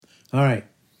All right.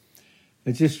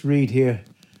 Let's just read here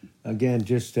again,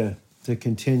 just to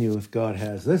continue if God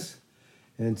has this.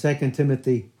 In 2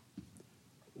 Timothy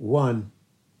 1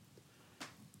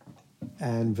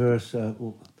 and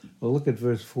we'll look at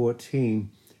verse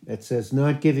 14. It says,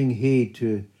 not giving heed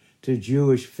to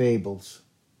Jewish fables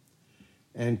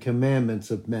and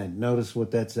commandments of men. Notice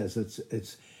what that says.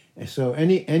 It's so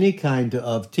any kind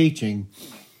of teaching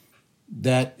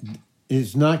that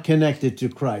is not connected to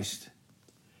Christ,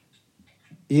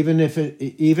 even if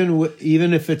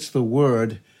it's the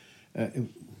word,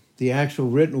 the actual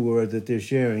written word that they're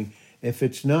sharing, if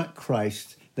it's not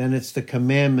Christ, then it's the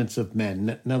commandments of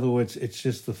men. In other words, it's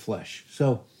just the flesh.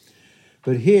 So,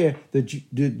 but here, the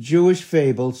Jewish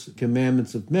fables,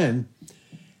 commandments of men,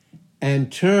 and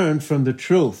turn from the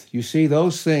truth. You see,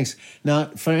 those things. Now,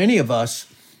 for any of us,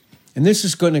 and this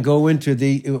is going to go into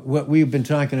what we've been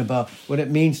talking about, what it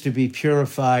means to be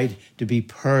purified, to be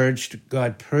purged,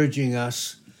 God purging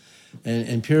us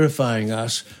and purifying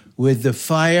us with the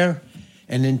fire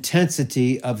and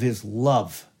intensity of his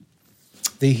love,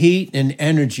 the heat and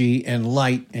energy and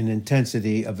light and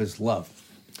intensity of his love,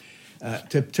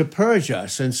 to purge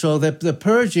us. And so that the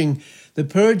purging,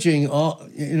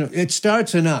 it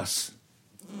starts in us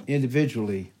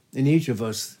individually, in each of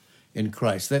us in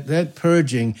Christ. That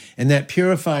purging and that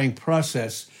purifying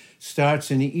process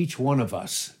starts in each one of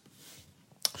us.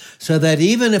 So that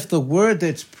even if the word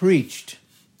that's preached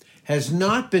has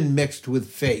not been mixed with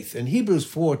faith, in Hebrews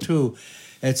 4:2,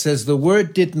 it says the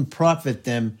word didn't profit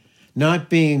them, not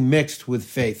being mixed with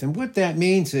faith. And what that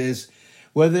means is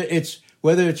whether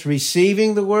it's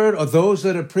receiving the word or those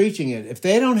that are preaching it, if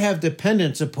they don't have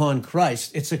dependence upon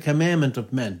Christ, it's a commandment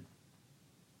of men.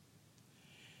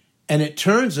 And it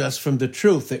turns us from the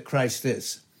truth that Christ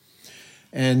is.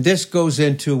 And this goes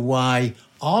into why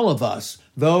all of us,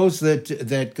 those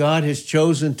that God has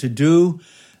chosen to do,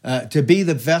 to be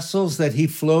the vessels that he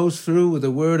flows through with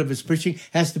the word of his preaching,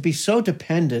 has to be so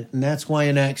dependent. And that's why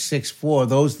in Acts 6:4,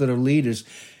 those that are leaders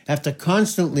have to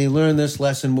constantly learn this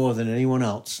lesson more than anyone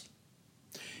else.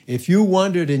 If you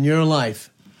wondered in your life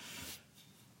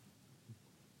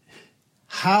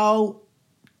how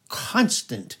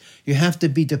constant you have to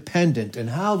be dependent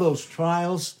and how those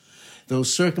trials,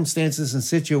 those circumstances and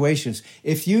situations,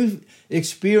 if you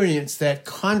experience that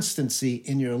constancy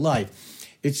in your life,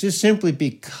 it's just simply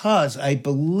because I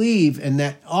believe in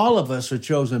that all of us are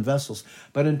chosen vessels.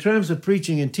 But in terms of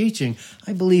preaching and teaching,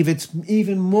 I believe it's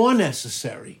even more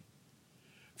necessary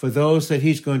for those that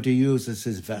he's going to use as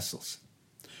his vessels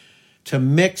to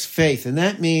mix faith. And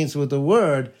that means with the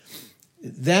word,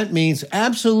 that means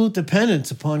absolute dependence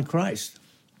upon Christ.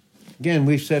 Again,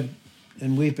 we've said,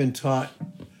 and we've been taught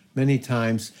many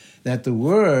times, that the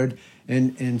word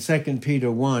in 2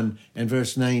 Peter 1 and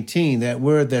verse 19, that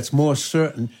word that's more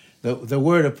certain, the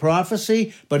word of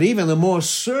prophecy, but even the more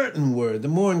certain word, the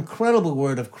more incredible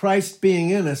word of Christ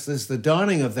being in us is the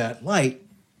dawning of that light.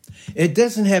 It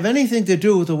doesn't have anything to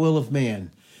do with the will of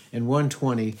man in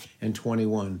 1:20 and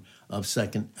 21 of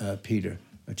 2 Peter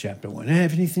chapter 1. It doesn't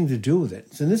have anything to do with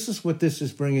it. And this is what this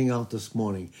is bringing out this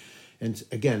morning. And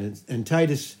again, in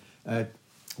Titus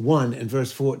 1 and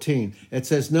verse 14, it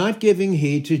says, not giving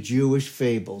heed to Jewish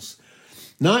fables,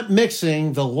 not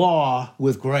mixing the law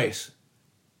with grace,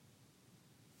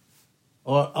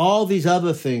 or all these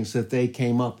other things that they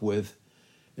came up with.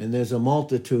 And there's a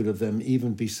multitude of them,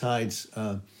 even besides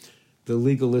the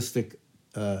legalistic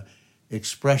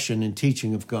expression and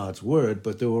teaching of God's word,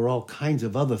 but there were all kinds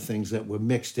of other things that were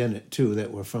mixed in it too,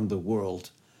 that were from the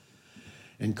world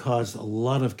and caused a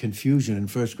lot of confusion in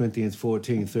 1 Corinthians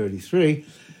 14:33.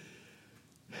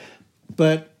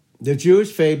 But the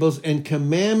Jewish fables and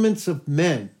commandments of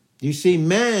men. You see,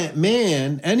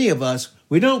 man, any of us,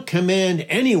 we don't command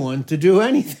anyone to do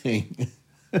anything.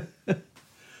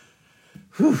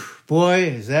 Whew, boy,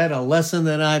 is that a lesson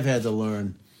that I've had to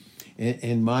learn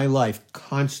in my life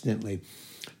constantly.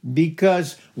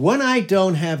 Because when I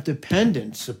don't have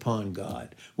dependence upon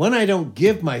God, when I don't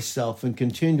give myself in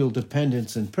continual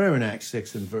dependence in prayer in Acts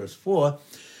 6 and verse 4,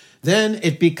 then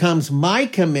it becomes my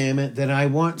commandment that I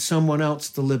want someone else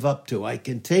to live up to. I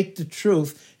can take the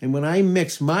truth, and when I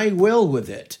mix my will with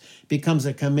it, it becomes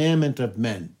a commandment of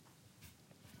men.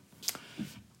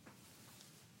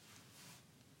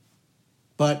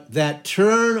 But that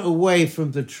turn away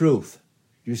from the truth,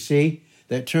 you see,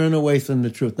 that turn away from the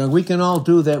truth. Now, we can all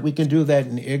do that. We can do that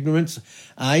in ignorance.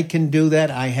 I can do that.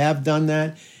 I have done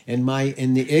that in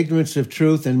the ignorance of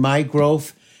truth and my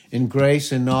growth in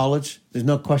grace and knowledge. There's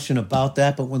no question about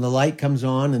that. But when the light comes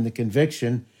on and the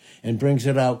conviction and brings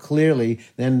it out clearly,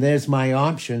 then there's my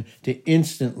option to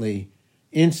instantly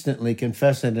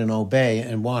confess it and obey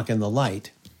and walk in the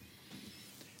light.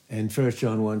 And 1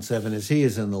 John 1:7, as he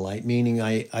is in the light, meaning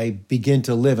I begin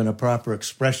to live in a proper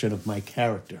expression of my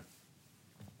character.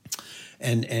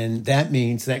 And that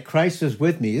means that Christ is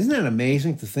with me. Isn't that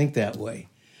amazing to think that way?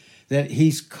 That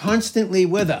he's constantly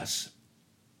with us.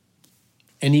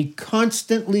 And he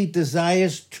constantly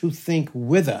desires to think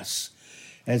with us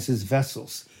as his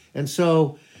vessels. And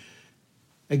so,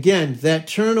 again, that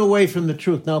turn away from the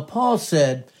truth. Now, Paul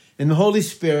said, and the Holy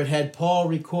Spirit had Paul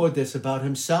record this about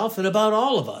himself and about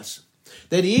all of us,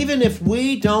 that even if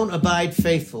we don't abide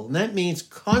faithful, and that means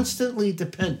constantly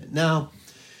dependent. Now,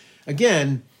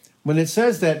 again, when it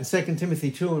says that in 2 Timothy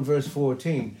 2 and verse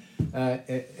 14,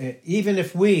 even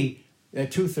if we,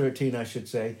 2:13 I should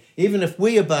say, even if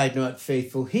we abide not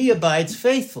faithful, he abides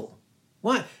faithful.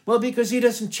 Why? Well, because he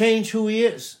doesn't change who he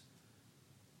is.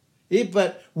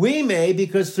 But we may,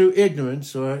 because through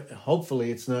ignorance, or hopefully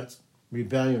it's not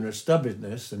rebellion or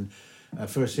stubbornness, and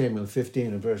 1 Samuel 15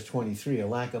 and verse 23, a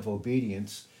lack of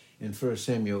obedience in 1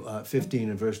 Samuel 15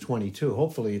 and verse 22.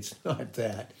 Hopefully it's not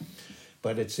that,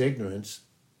 but it's ignorance.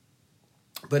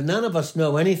 But none of us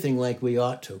know anything like we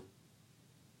ought to.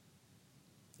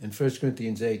 In 1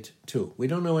 Corinthians 8:2, we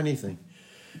don't know anything.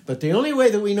 But the only way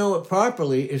that we know it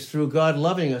properly is through God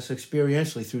loving us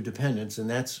experientially through dependence, and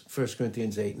that's 1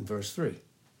 Corinthians 8 and verse 3.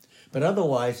 But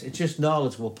otherwise, it's just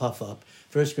knowledge will puff up,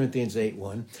 1 Corinthians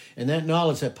 8:1, and that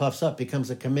knowledge that puffs up becomes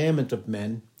a commandment of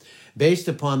men based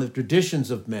upon the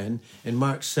traditions of men in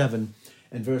Mark 7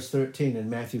 and verse 13 and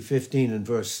Matthew 15 and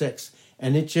verse 6.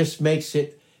 And it just makes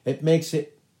it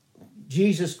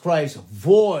Jesus Christ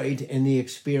void in the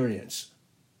experience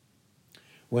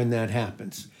when that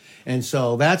happens. And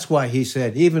so that's why he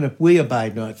said, even if we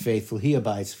abide not faithful, he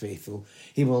abides faithful.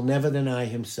 He will never deny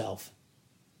himself,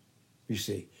 you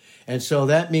see. And so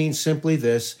that means simply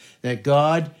this, that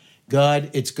God,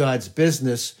 it's God's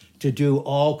business to do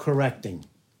all correcting.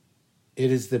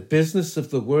 It is the business of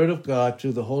the Word of God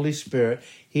through the Holy Spirit.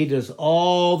 He does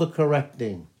all the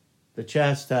correcting, the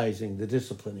chastising, the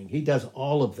disciplining. He does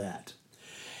all of that.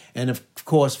 And of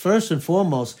course, first and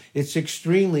foremost, it's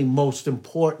extremely most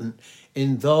important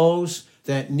in those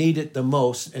that need it the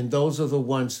most, and those are the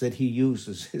ones that he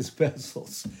uses, his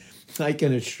vessels. I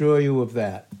can assure you of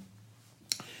that.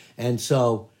 And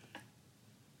so,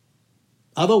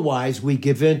 otherwise, we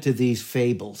give in to these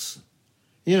fables.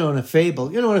 You know what a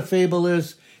fable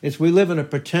is? It's we live in a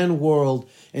pretend world,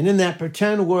 and in that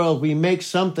pretend world, we make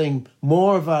something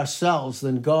more of ourselves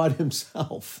than God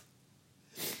himself.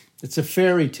 It's a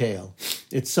fairy tale.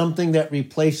 It's something that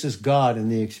replaces God in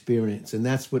the experience, and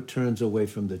that's what turns away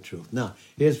from the truth. Now,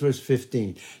 here's verse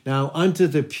 15. Now, unto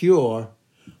the pure,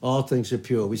 all things are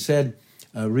pure. We said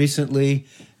recently,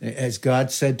 as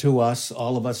God said to us,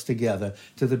 all of us together,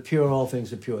 to the pure, all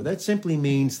things are pure. That simply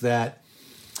means that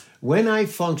when I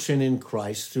function in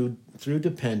Christ through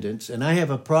dependence, and I have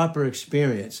a proper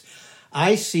experience,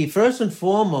 I see, first and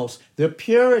foremost, the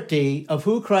purity of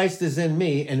who Christ is in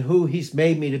me and who he's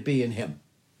made me to be in him.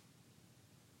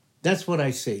 That's what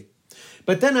I see.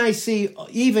 But then I see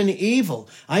even evil.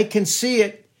 I can see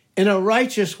it in a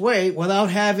righteous way without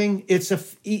having its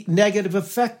negative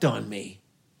effect on me.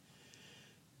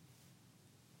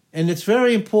 And it's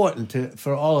very important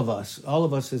for all of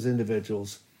us as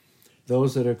individuals,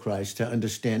 those that are Christ, to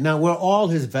understand. Now, we're all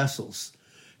his vessels.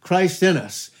 Christ in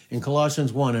us, in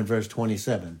Colossians 1 and verse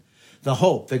 27. The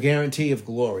hope, the guarantee of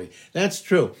glory. That's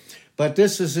true. But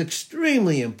this is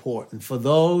extremely important for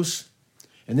those,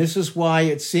 and this is why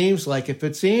it seems like if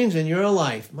it seems in your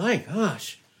life, my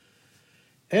gosh,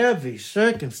 every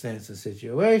circumstance and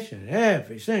situation,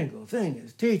 every single thing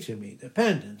is teaching me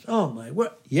dependence. Oh my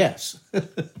word. Yes.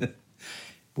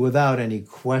 Without any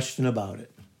question about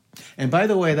it. And by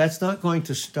the way, that's not going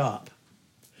to stop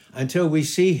until we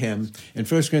see him in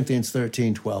 1 Corinthians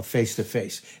 13:12, face to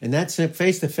face. And that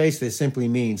face to face, that simply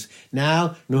means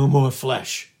now no more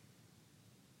flesh.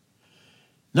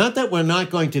 Not that we're not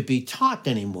going to be taught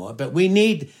anymore, but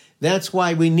that's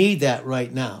why we need that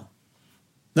right now.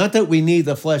 Not that we need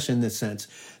the flesh in this sense.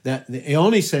 That the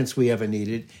only sense we ever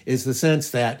needed is the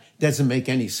sense that doesn't make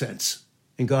any sense.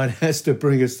 And God has to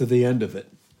bring us to the end of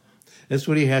it. That's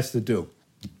what he has to do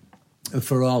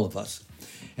for all of us.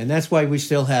 And that's why we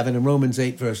still have it in Romans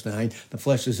 8, verse 9, the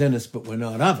flesh is in us, but we're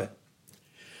not of it.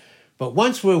 But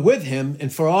once we're with him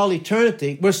and for all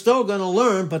eternity, we're still going to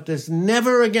learn, but there's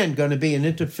never again going to be an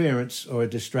interference or a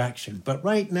distraction. But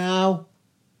right now,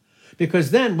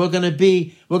 because then we're going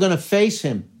to face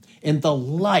him in the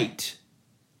light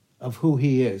of who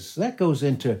he is. That goes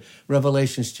into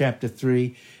Revelations chapter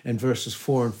 3 and verses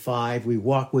 4 and 5. We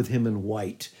walk with him in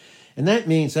white. And that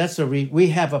means we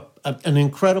have an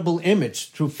incredible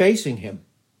image through facing him.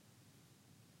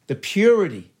 The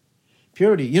purity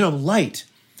Purity, light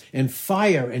and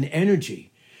fire and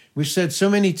energy. We've said so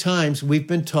many times, we've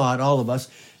been taught, all of us,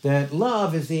 that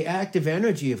love is the active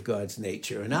energy of God's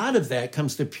nature. And out of that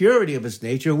comes the purity of his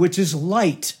nature, which is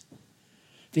light.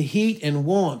 The heat and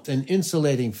warmth and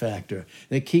insulating factor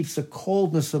that keeps the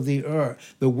coldness of the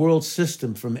earth, the world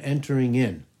system, from entering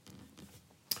in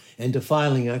and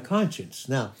defiling our conscience.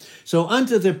 Now, so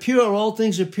unto the pure, all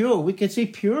things are pure. We can see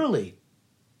purely.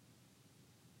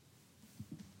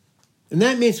 And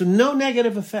that means no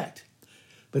negative effect.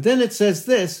 But then it says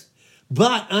this,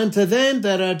 but unto them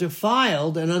that are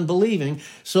defiled and unbelieving.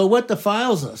 So what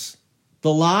defiles us?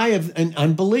 The lie of and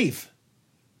unbelief,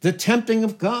 the tempting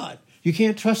of God. You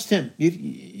can't trust him.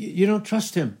 You don't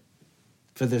trust him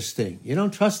for this thing. You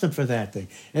don't trust him for that thing.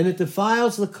 And it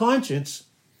defiles the conscience,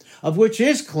 of which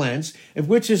is cleansed, of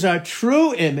which is our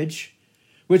true image,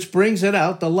 which brings it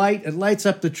out. The light, it lights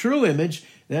up the true image.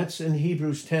 That's in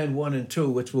Hebrews 10, 1 and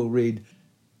 2, which we'll read.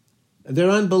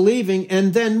 They're unbelieving,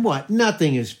 and then what?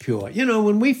 Nothing is pure.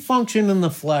 When we function in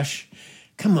the flesh,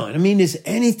 come on, is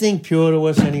anything pure to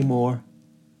us anymore?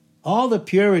 All the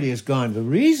purity is gone. The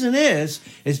reason is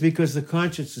because the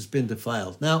conscience has been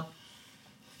defiled. Now,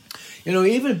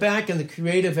 even back in the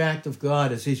creative act of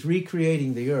God, as he's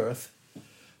recreating the earth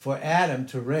for Adam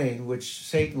to reign, which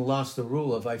Satan lost the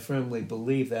rule of, I firmly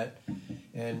believe that,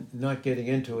 and not getting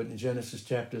into it in Genesis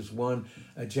chapter 1,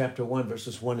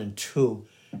 verses 1 and 2,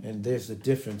 and there's the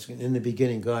difference. In the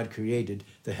beginning, God created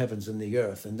the heavens and the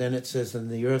earth, and then it says,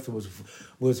 and the earth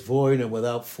was void and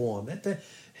without form.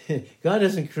 God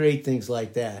doesn't create things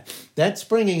like that. That's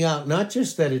bringing out not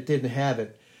just that it didn't have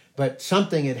it, but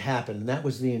something had happened, and that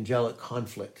was the angelic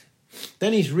conflict.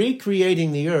 Then he's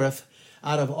recreating the earth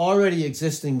out of already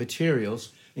existing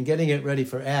materials and getting it ready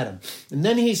for Adam. And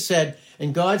then he said,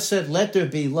 and God said, let there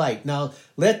be light. Now,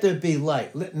 let there be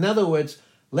light. In other words,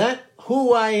 let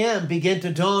who I am begin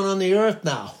to dawn on the earth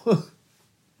now.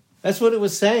 That's what it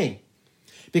was saying.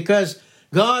 Because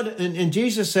God and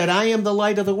Jesus said, I am the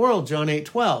light of the world, John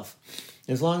 8:12.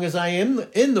 As long as I am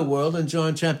in the world, in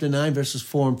John chapter 9, verses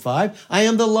 4 and 5, I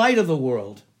am the light of the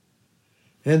world.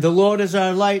 And the Lord is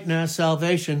our light and our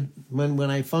salvation. When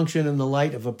I function in the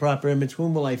light of a proper image,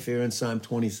 whom will I fear, in Psalm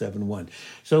 27:1.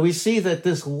 So we see that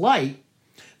this light,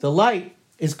 the light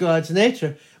is God's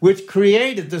nature, which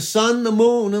created the sun, the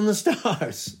moon, and the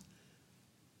stars.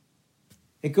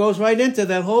 It goes right into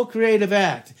that whole creative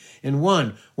act in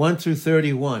 1 through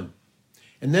 31.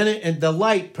 And then and the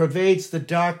light pervades the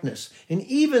darkness. And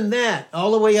even that,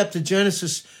 all the way up to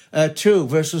Genesis 2,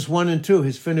 verses 1 and 2,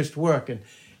 his finished work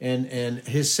and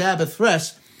his Sabbath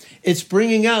rest, it's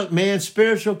bringing out man's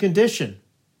spiritual condition.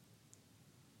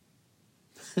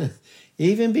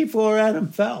 Even before Adam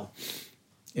fell,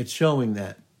 it's showing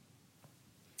that.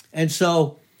 And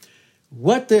so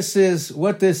what this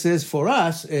is for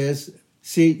us is,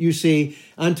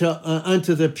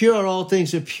 unto the pure all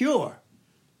things are pure.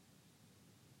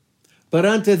 But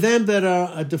unto them that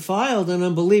are defiled and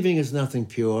unbelieving is nothing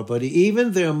pure, but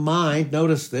even their mind,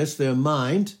 notice this, their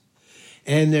mind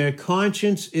and their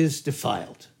conscience is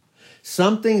defiled.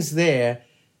 Something's there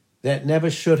that never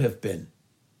should have been.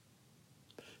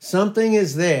 Something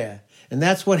is there, and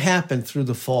that's what happened through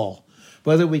the fall.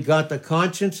 Whether we got the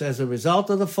conscience as a result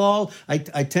of the fall, I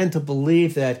tend to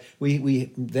believe that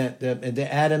that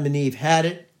Adam and Eve had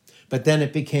it, but then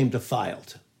it became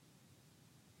defiled.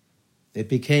 It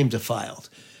became defiled,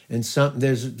 and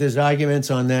there's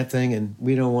arguments on that thing, and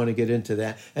we don't want to get into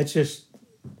that. I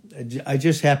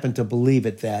just happen to believe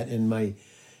that in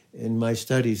my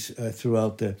studies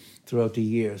throughout the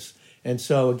years, and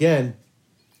so again,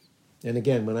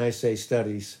 when I say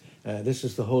studies, this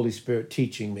is the Holy Spirit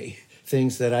teaching me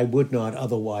things that I would not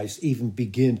otherwise even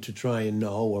begin to try and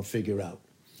know or figure out.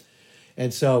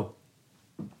 And so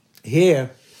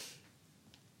here,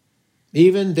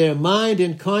 even their mind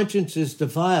and conscience is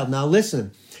defiled. Now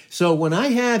listen, so when I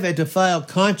have a defiled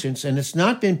conscience and it's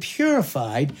not been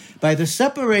purified by the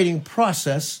separating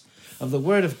process of the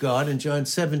Word of God, in John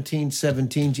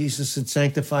 17:17, Jesus said,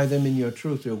 sanctify them in your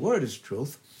truth. Your word is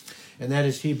truth. And that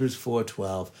is Hebrews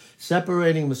 4:12,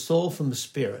 separating the soul from the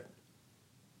spirit.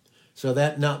 So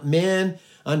that not man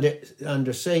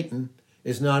under Satan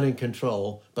is not in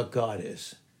control, but God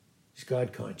is. He's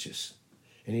God conscious.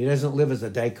 And he doesn't live as a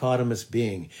dichotomous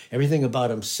being. Everything about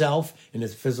himself and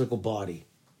his physical body.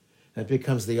 That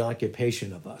becomes the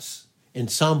occupation of us. In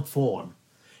some form,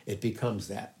 it becomes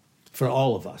that for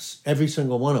all of us, every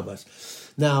single one of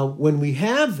us. Now, when we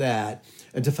have that,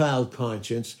 a defiled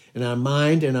conscience, and our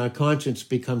mind and our conscience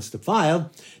becomes defiled,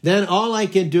 then all I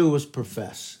can do is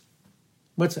profess.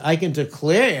 I can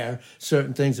declare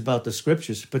certain things about the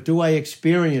scriptures, but do I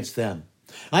experience them?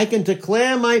 I can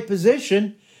declare my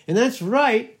position, and that's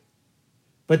right,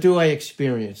 but do I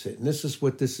experience it? And this is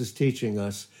what this is teaching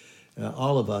us,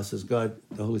 all of us, as God,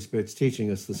 the Holy Spirit's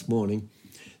teaching us this morning,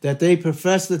 that they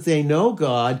profess that they know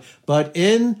God, but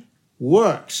in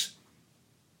works.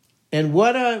 And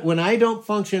when I don't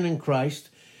function in Christ,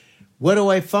 what do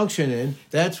I function in?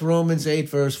 That's Romans 8,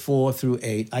 verse 4 through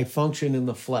 8. I function in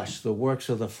the flesh, the works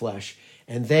of the flesh.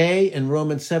 And they, in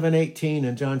Romans 7:18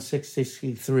 and John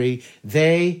 6:63,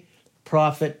 they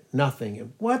profit nothing.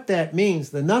 And what that means,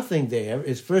 the nothing there,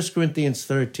 is 1 Corinthians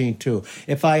 13:2.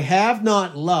 If I have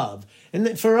not love,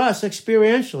 and for us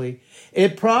experientially,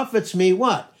 it profits me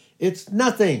what? It's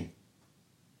nothing.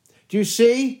 Do you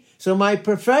see? So my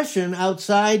profession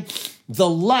outside the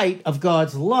light of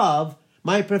God's love,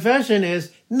 my profession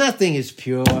is nothing is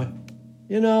pure.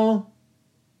 You know,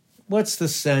 what's the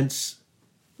sense?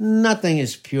 Nothing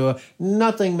is pure.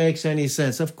 Nothing makes any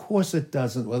sense. Of course it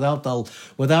doesn't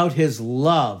without his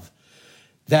love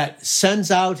that sends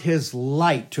out his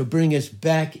light to bring us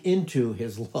back into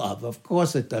his love. Of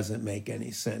course it doesn't make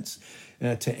any sense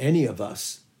to any of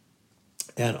us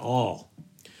at all.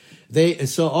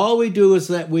 So all we do is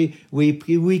that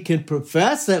we can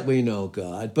profess that we know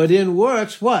God, but in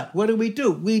works, what? What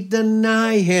do? We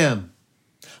deny him.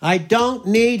 I don't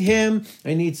need him.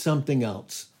 I need something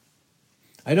else.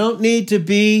 I don't need to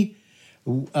be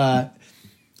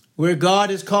where God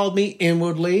has called me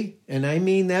inwardly, and I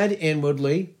mean that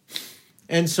inwardly.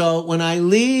 And so when I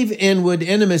leave inward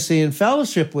intimacy and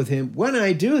fellowship with him, when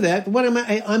I do that, what am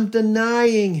I? I'm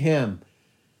denying him.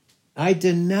 I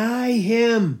deny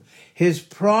him his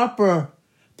proper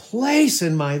place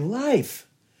in my life.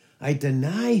 I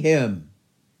deny him.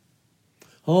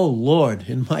 Oh, Lord,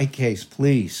 in my case,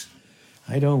 please,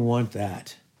 I don't want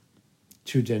that.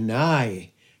 To deny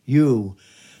you,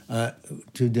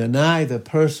 to deny the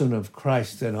person of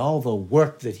Christ and all the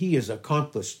work that he has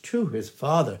accomplished to his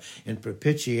Father in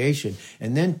propitiation,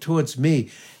 and then towards me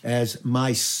as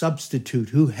my substitute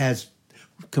who has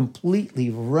completely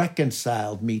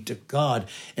reconciled me to God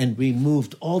and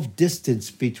removed all distance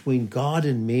between God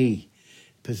and me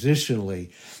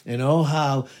positionally. And oh,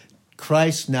 how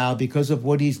Christ now, because of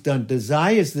what he's done,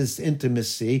 desires this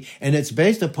intimacy, and it's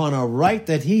based upon a right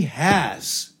that he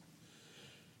has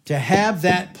to have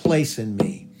that place in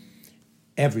me,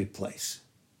 every place,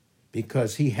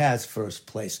 because he has first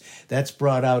place. That's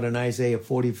brought out in Isaiah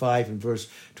 45 and verse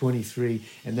 23,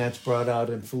 and that's brought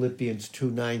out in Philippians 2,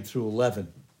 9 through 11,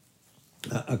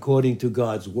 according to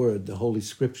God's word, the Holy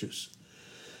Scriptures.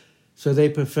 So they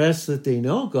profess that they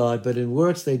know God, but in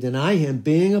works they deny him,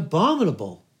 being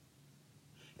abominable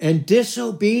and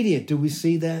disobedient. Do we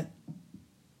see that?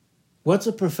 What's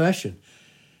a profession?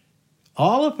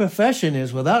 All a profession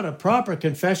is, without a proper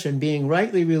confession being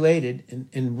rightly related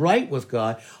and right with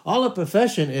God, all a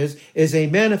profession is a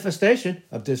manifestation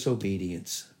of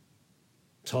disobedience.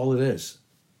 That's all it is.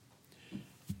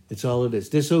 It's all it is,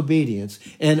 disobedience.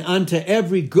 And unto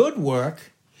every good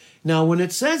work. Now, when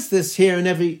it says this here, and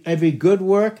every good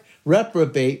work,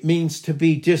 reprobate means to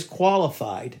be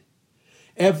disqualified.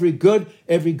 Every good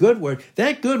work.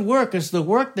 That good work is the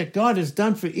work that God has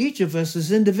done for each of us as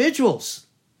individuals.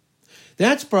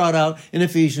 That's brought out in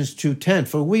Ephesians 2:10.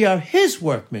 For we are his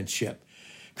workmanship,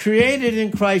 created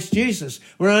in Christ Jesus,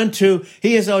 whereunto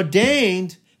he has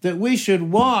ordained that we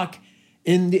should walk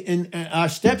in our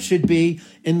steps should be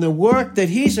in the work that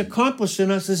he's accomplished in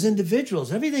us as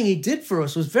individuals. Everything he did for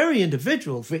us was very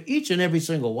individual for each and every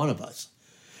single one of us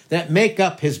that make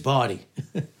up his body.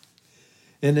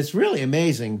 And it's really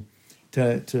amazing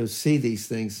to see these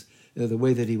things the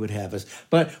way that he would have us.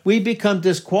 But we become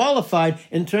disqualified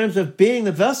in terms of being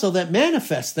the vessel that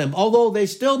manifests them, although they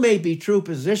still may be true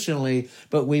positionally,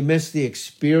 but we miss the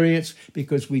experience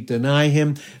because we deny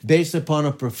him based upon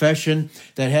a profession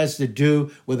that has to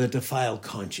do with a defiled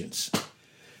conscience.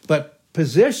 But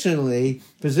positionally,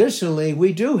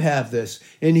 we do have this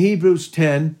in Hebrews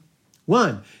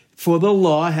 10:1. For the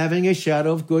law having a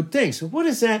shadow of good things. So what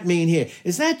does that mean here?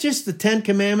 Is that just the 10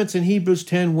 commandments in Hebrews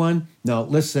 10:1? No,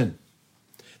 listen.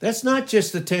 That's not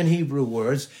just the 10 Hebrew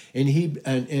words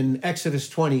in Exodus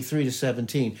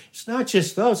 23-17. It's not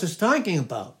just those it's talking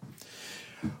about.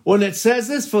 When it says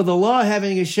this, for the law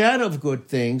having a shadow of good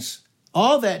things,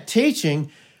 all that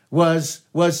teaching was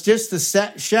just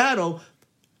the shadow,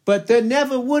 but there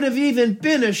never would have even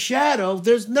been a shadow.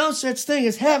 There's no such thing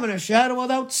as having a shadow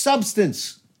without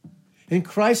substance. And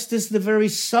Christ is the very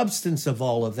substance of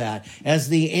all of that, as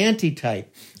the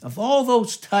antitype of all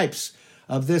those types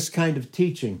of this kind of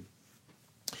teaching.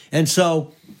 And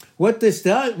so what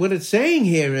it's saying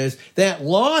here is that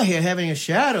law here having a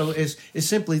shadow is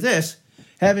simply this.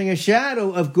 having a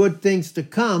shadow of good things to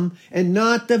come, and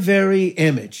not the very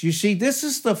image. You see, this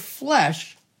is the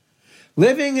flesh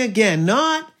living again,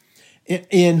 not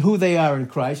in who they are in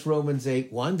Christ, Romans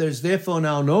 8:1. There's therefore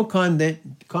now no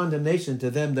condemnation to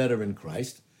them that are in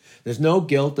Christ. There's no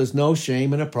guilt, there's no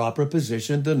shame in a proper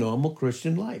position to normal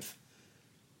Christian life.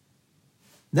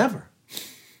 Never.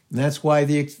 And that's why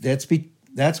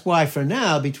for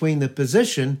now, between the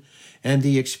position and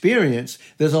the experience,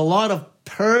 there's a lot of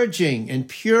purging and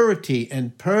purity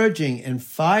and purging and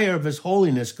fire of his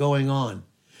holiness going on.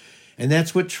 And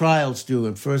that's what trials do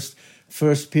in 1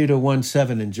 Peter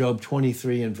 1:7 and Job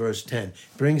 23 and verse 10.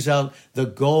 Brings out the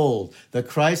gold, the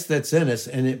Christ that's in us,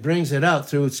 and it brings it out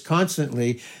through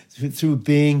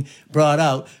being brought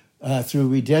out through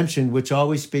redemption, which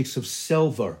always speaks of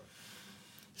silver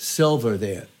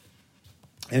there.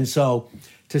 And so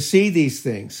to see these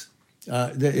things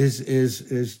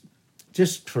is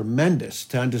just tremendous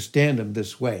to understand them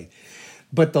this way.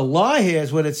 But the law here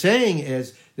is what it's saying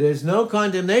is there's no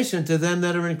condemnation to them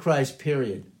that are in Christ,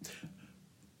 period.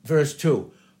 Verse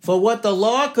 2, for what the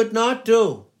law could not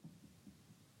do,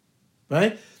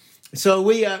 right? So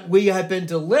we have been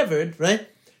delivered, right?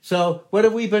 So what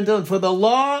have we been doing? For the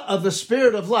law of the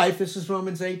Spirit of life, this is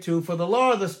Romans 8:2, for the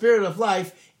law of the Spirit of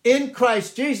life in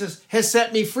Christ Jesus has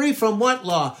set me free from what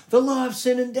law? The law of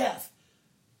sin and death.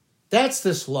 That's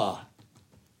this law.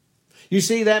 You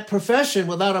see, that profession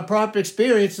without a proper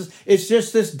experience, it's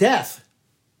just this death.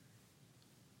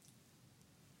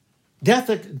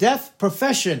 Death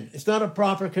profession. It's not a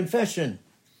proper confession.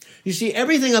 You see,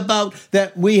 everything about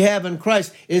that we have in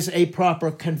Christ is a proper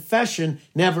confession,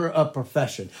 never a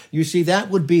profession. You see, that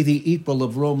would be the equal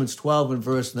of Romans 12 and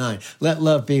verse 9. Let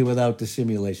love be without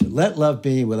dissimulation. Let love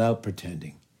be without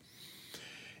pretending.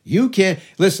 You can't,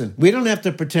 listen, we don't have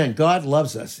to pretend. God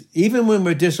loves us. Even when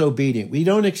we're disobedient, we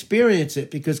don't experience it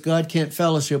because God can't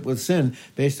fellowship with sin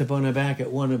based upon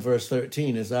Habakkuk 1 and verse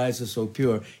 13. His eyes are so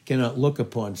pure, cannot look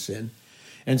upon sin.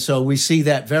 And so we see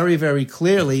that very, very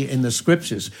clearly in the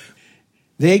scriptures.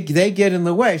 They get in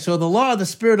the way. So the law of the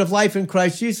Spirit of life in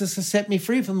Christ Jesus has set me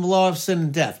free from the law of sin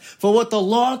and death. For what the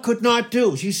law could not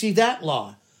do, you see that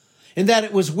law, in that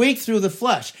it was weak through the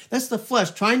flesh. That's the flesh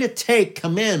trying to take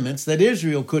commandments that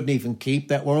Israel couldn't even keep,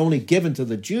 that were only given to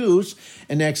the Jews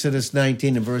in Exodus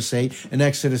 19 and verse 8, and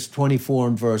Exodus 24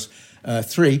 and verse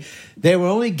 3. They were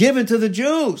only given to the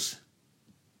Jews.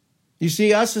 You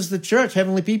see, us as the church,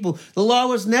 heavenly people, the law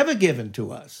was never given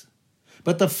to us.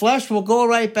 But the flesh will go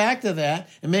right back to that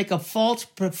and make a false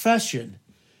profession,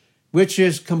 which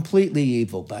is completely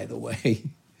evil, by the way.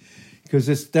 Because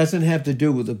this doesn't have to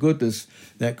do with the goodness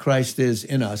that Christ is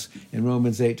in us in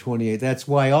Romans 8:28. That's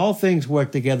why all things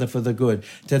work together for the good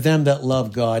to them that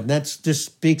love God. And that just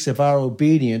speaks of our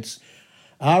obedience.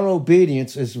 Our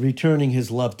obedience is returning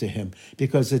his love to him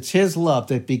because it's his love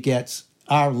that begets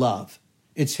our love.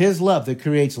 It's his love that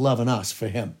creates love in us for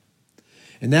him.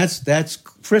 And that's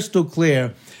crystal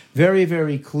clear, very,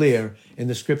 very clear in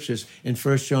the scriptures in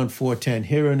 1 John 4:10.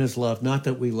 Herein is love, not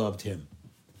that we loved him,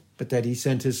 but that he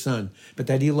sent his son, but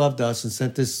that he loved us and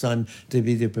sent his son to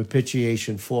be the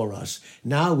propitiation for us.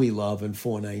 Now we love in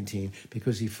 4:19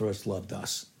 because he first loved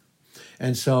us.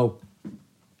 And so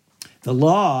the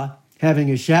law having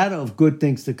a shadow of good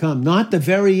things to come, not the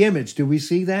very image. Do we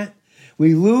see that?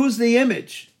 We lose the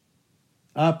image,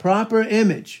 our proper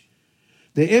image.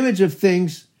 The image of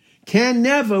things can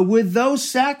never with those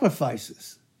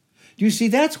sacrifices. You see,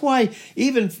 that's why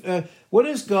even, what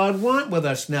does God want with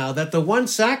us now? That the one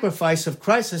sacrifice of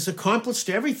Christ has accomplished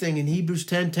everything in Hebrews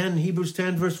 10:10 and Hebrews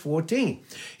 10 verse 14.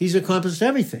 He's accomplished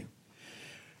everything.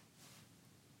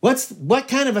 What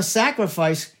kind of a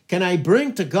sacrifice can I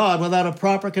bring to God without a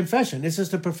proper confession? This is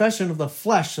the profession of the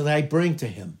flesh that I bring to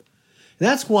him.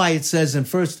 That's why it says in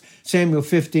 1 Samuel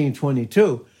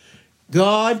 15:22,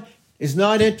 God is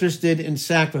not interested in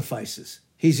sacrifices.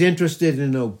 He's interested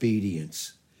in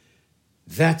obedience.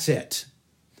 That's it.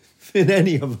 In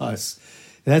any of us.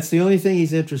 That's the only thing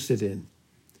he's interested in.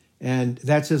 And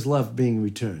that's his love being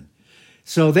returned.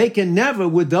 So they can never,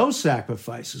 with those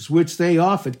sacrifices, which they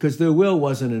offered, because their will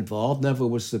wasn't involved, never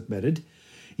was submitted,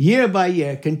 year by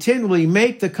year, continually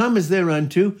make the comers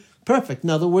thereunto perfect. In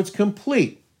other words,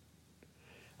 complete.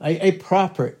 A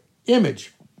proper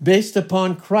image based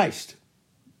upon Christ,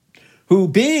 who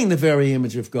being the very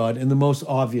image of God in the most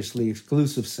obviously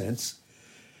exclusive sense,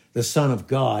 the Son of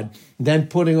God, then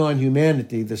putting on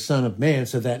humanity, the Son of Man,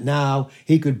 so that now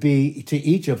he could be to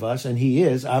each of us, and he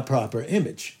is our proper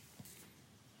image.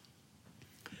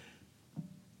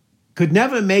 Could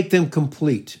never make them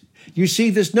complete. You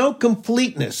see, there's no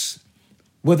completeness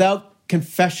without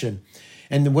confession.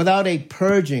 And without a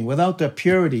purging, without the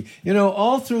purity,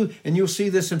 all through, and you'll see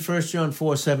this in 1 John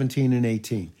 4:17 and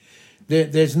 18.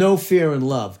 There's no fear in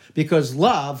love, because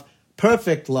love,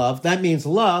 perfect love, that means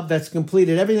love that's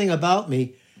completed everything about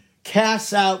me,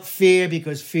 casts out fear,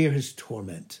 because fear is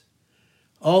torment.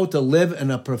 Oh, to live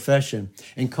in a profession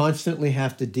and constantly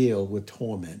have to deal with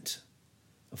torment,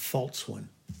 a false one.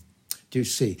 Do you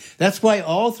see? That's why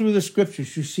all through the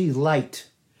scriptures you see light.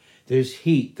 There's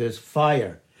heat, there's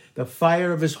fire, the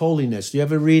fire of his holiness. You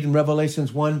ever read in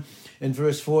Revelations 1 and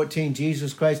verse 14,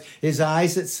 Jesus Christ, his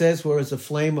eyes, it says, were as a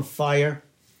flame of fire.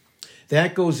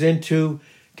 That goes into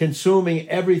consuming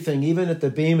everything, even at the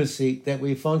Bema seat that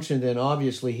we functioned in.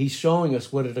 Obviously, he's showing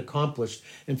us what it accomplished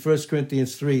in 1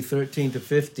 Corinthians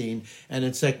 3:13-15, and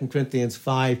in 2 Corinthians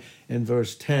 5 and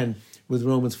verse 10 with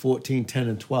Romans 14:10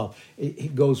 and 12.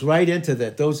 It goes right into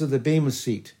that. Those are the Bema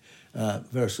seat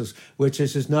verses, which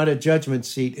is not a judgment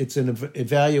seat. It's an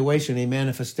evaluation, a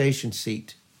manifestation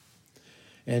seat.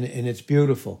 And it's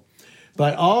beautiful.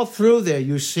 But all through there,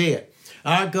 you see it.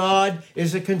 Our God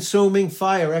is a consuming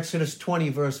fire, Exodus 20,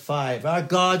 verse 5. Our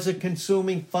God's a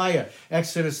consuming fire,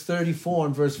 Exodus 34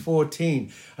 and verse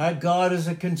 14. Our God is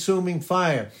a consuming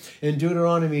fire in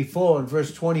Deuteronomy 4 and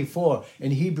verse 24,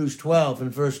 in Hebrews 12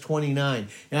 and verse 29.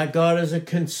 Our God is a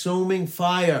consuming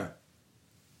fire.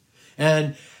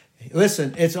 And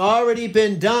listen, it's already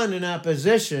been done in our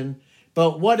position,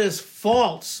 but what is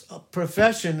false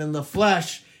profession in the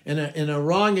flesh, in a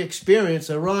wrong experience,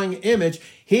 a wrong image,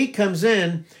 he comes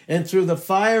in and through the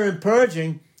fire and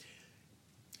purging,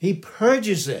 he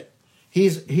purges it.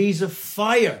 He's a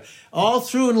fire. All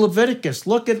through in Leviticus.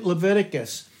 Look at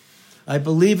Leviticus. I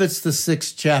believe it's the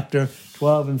 6th chapter,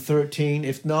 12 and 13.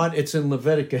 If not, it's in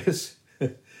Leviticus.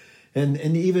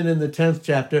 and even in the 10th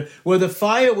chapter, where the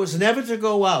fire was never to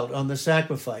go out on the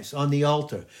sacrifice, on the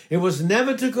altar. It was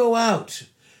never to go out.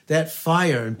 That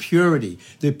fire and purity,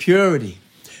 the purity.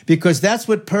 Because that's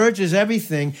what purges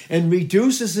everything and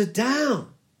reduces it down.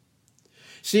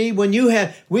 See, when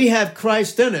we have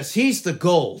Christ in us, he's the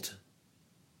gold.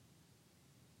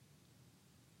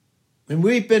 And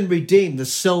we've been redeemed, the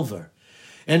silver.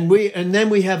 And then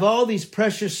we have all these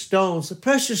precious stones. The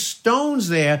precious stones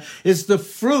there is the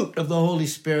fruit of the Holy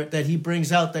Spirit that he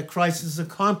brings out, that Christ has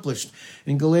accomplished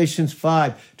in Galatians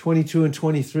 5:22 and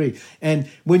 23. And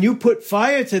when you put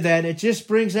fire to that, it just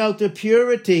brings out the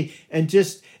purity and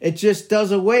it just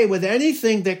does away with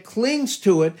anything that clings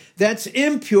to it that's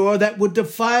impure, that would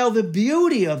defile the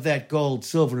beauty of that gold,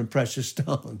 silver, and precious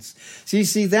stones.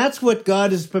 See, that's what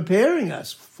God is preparing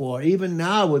us for, even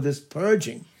now with this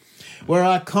purging, where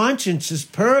our conscience is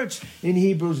purged in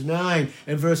Hebrews 9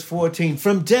 and verse 14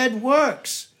 from dead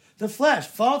works, the flesh,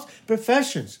 false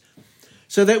professions,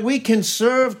 so that we can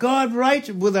serve God right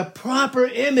with a proper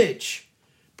image.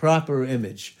 Proper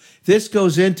image. This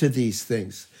goes into these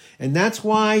things. And that's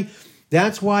why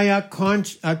our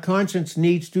conscience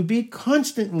needs to be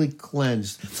constantly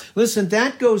cleansed. Listen,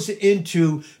 that goes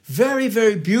into very,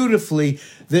 very beautifully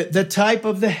the type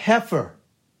of the heifer.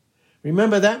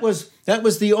 Remember, that was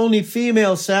the only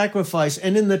female sacrifice.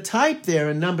 And in the type there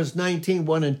in Numbers 19,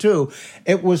 1 and 2,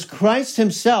 it was Christ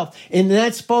himself. And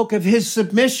that spoke of his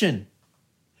submission.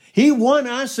 He won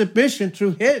our submission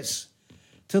through his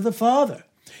to the Father.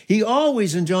 He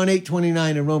always, in John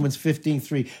 8:29 and Romans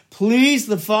 15:3, pleased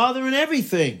the Father in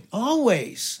everything,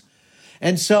 always.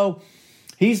 And so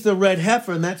he's the red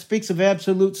heifer, and that speaks of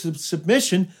absolute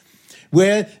submission,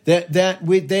 where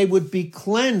they would be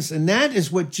cleansed. And that is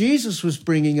what Jesus was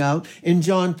bringing out in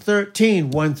John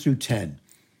 13, 1 through 10.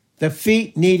 The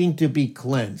feet needing to be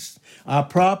cleansed. Our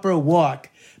proper walk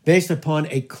based upon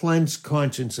a cleansed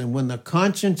conscience. And when the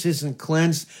conscience isn't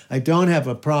cleansed, I don't have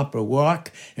a proper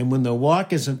walk. And when the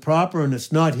walk isn't proper and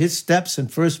it's not his steps in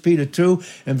 1 Peter 2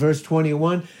 and verse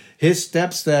 21, his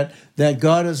steps that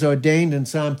God has ordained in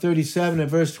Psalm 37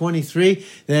 and verse 23,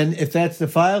 then if that's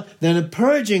defiled, then a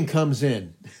purging comes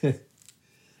in. And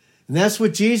that's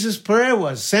what Jesus' prayer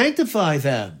was. Sanctify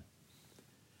them.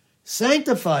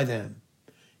 Sanctify them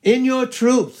in your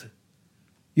truth.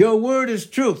 Your word is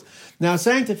truth. Now,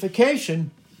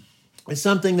 sanctification is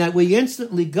something that we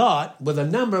instantly got with a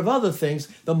number of other things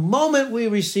the moment we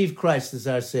receive Christ as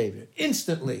our Savior.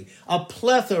 Instantly, a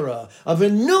plethora of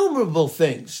innumerable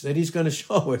things that he's going to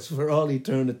show us for all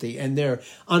eternity, and their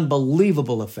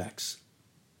unbelievable effects.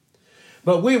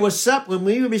 But when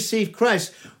we received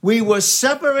Christ, we were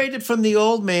separated from the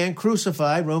old man,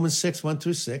 crucified, Romans 6, 1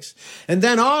 through 6. And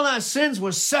then all our sins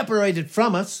were separated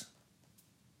from us,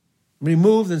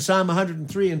 removed in Psalm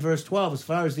 103 and verse 12, as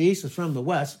far as the east is from the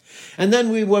west. And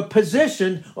then we were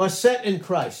positioned or set in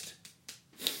Christ.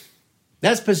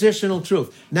 That's positional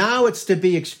truth. Now it's to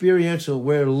be experiential.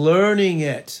 We're learning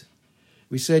it.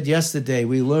 We said yesterday,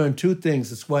 we learned two things.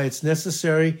 That's why it's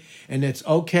necessary and it's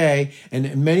okay.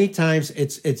 And many times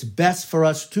it's best for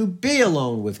us to be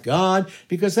alone with God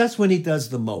because that's when he does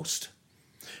the most.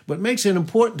 What makes it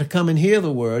important to come and hear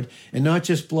the word and not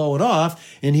just blow it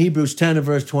off in Hebrews 10 and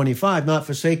verse 25, not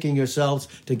forsaking yourselves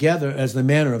together as the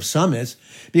manner of some is,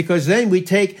 because then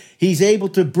he's able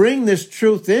to bring this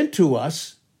truth into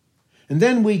us, and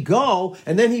then we go,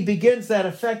 and then he begins that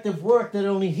effective work that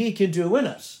only he can do in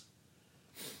us.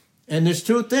 And there's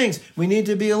two things. We need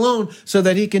to be alone so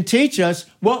that he can teach us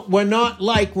what we're not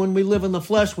like when we live in the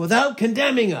flesh without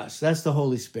condemning us. That's the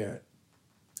Holy Spirit,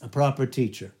 a proper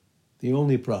teacher. The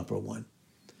only proper one.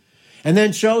 And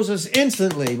then shows us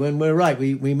instantly when we're right.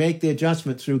 We make the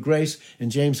adjustment through grace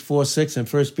in James 4:6 and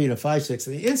 1 Peter 5:6.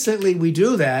 And instantly we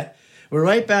do that, we're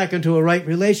right back into a right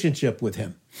relationship with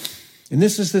him. And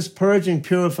this purging,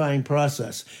 purifying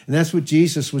process. And that's what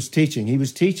Jesus was teaching. He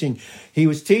was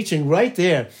teaching right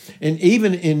there. And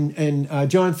even in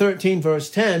John 13,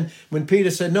 verse 10, when Peter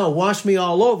said, no, wash me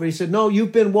all over. He said, no,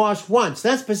 you've been washed once.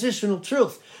 That's positional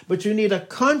truth. But you need a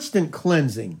constant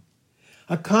cleansing.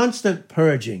 A constant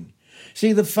purging.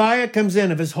 See, the fire comes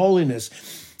in of his holiness.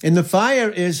 And the fire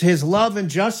is his love and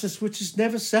justice, which is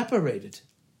never separated.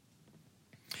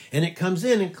 And it comes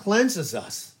in and cleanses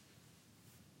us.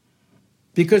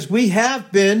 Because we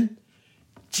have been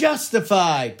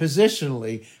justified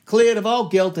positionally, cleared of all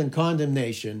guilt and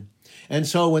condemnation. And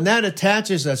so when that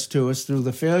attaches us to us through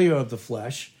the failure of the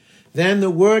flesh, then the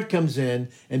word comes in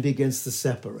and begins to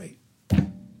separate.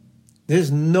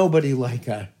 There's nobody like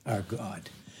our God.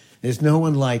 There's no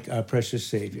one like our precious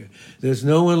Savior. There's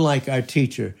no one like our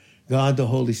teacher, God the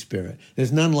Holy Spirit.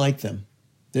 There's none like them.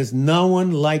 There's no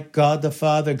one like God the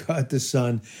Father, God the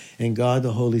Son, and God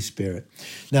the Holy Spirit.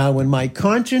 Now, when my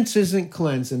conscience isn't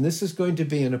cleansed, and this is going to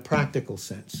be in a practical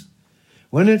sense,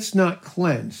 when it's not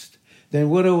cleansed, then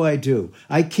what do?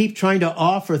 I keep trying to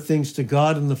offer things to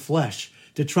God in the flesh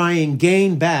to try and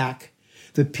gain back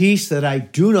the peace that I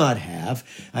do not have,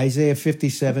 Isaiah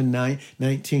 57,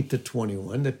 19 to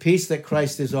 21, the peace that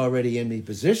Christ is already in me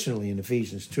positionally in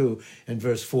Ephesians 2 and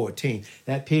verse 14,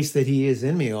 that peace that he is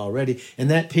in me already,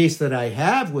 and that peace that I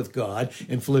have with God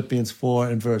in Philippians 4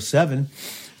 and verse 7,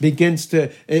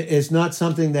 is not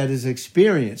something that is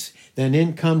experienced. Then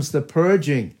in comes the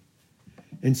purging.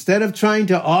 Instead of trying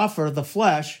to offer the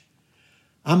flesh,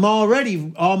 I'm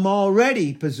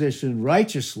already positioned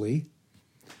righteously,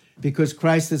 because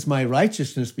Christ is my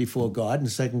righteousness before God in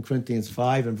 2 Corinthians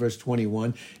 5 and verse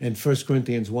 21 and 1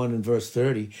 Corinthians 1 and verse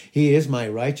 30. He is my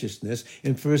righteousness.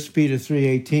 In 1 Peter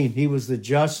 3:18, he was the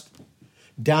just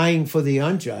dying for the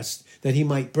unjust that he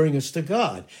might bring us to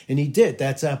God. And he did.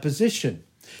 That's our position.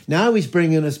 Now he's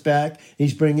bringing us back.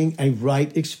 He's bringing a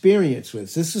right experience with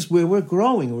us. This is where we're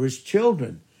growing. We're his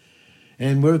children.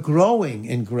 And we're growing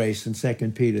in grace in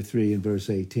 2 Peter 3 and verse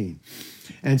 18.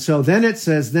 And so then it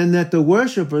says, then that the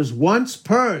worshipers once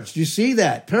purged. You see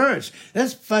that? Purged.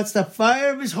 That's the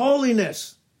fire of his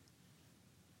holiness.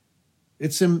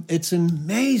 It's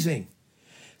amazing.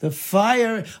 The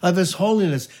fire of his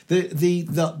holiness.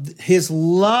 His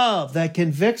love that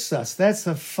convicts us. That's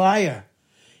the fire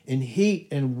and heat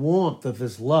and warmth of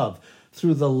his love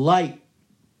through the light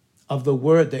of the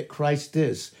word that Christ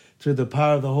is, through the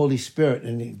power of the Holy Spirit.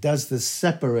 And he does this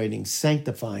separating,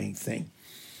 sanctifying thing.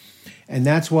 And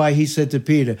that's why he said to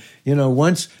Peter,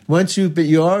 once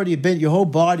your whole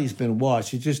body's been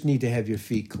washed. You just need to have your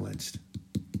feet cleansed.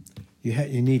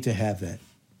 You need to have that.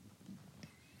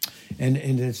 And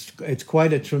it's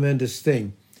quite a tremendous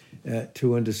thing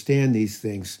to understand these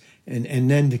things and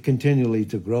then to continually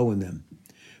to grow in them.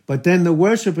 But then the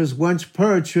worshipers once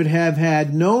purged should have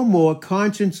had no more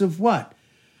conscience of what?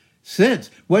 Sins.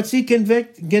 What's he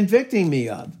convicting me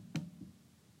of?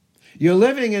 You're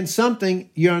living in something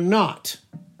you're not.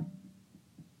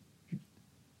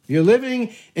 You're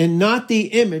living in not the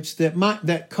image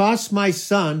that cost my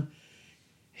son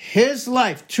his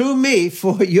life to me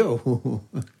for you.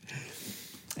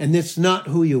 And it's not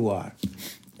who you are.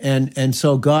 And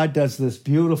so God does this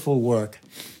beautiful work.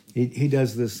 He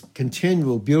does this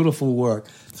continual beautiful work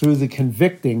through the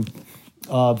convicting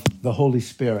of the Holy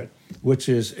Spirit, which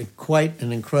is quite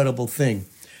an incredible thing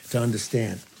to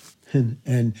understand.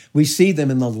 And we see them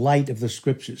in the light of the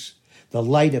scriptures, the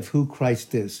light of who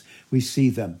Christ is. We see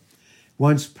them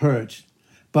once purged.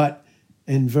 But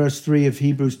in verse 3 of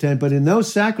Hebrews 10, but in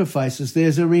those sacrifices,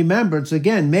 there's a remembrance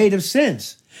again made of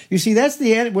sins. You see, that's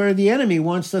where the enemy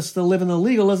wants us to live in the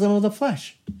legalism of the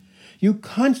flesh. You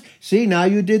can't see, now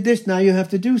you did this, now you have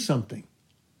to do something.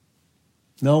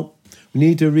 No, We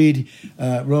need to read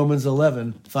Romans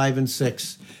 11, 5 and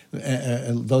 6.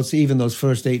 Those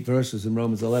first 8 verses in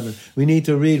Romans 11. We need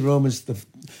to read Romans, the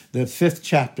 5th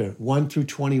chapter, 1 through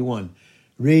 21.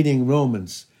 Reading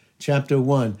Romans chapter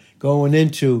 1, going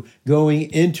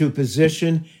into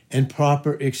position and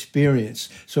proper experience.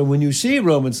 So when you see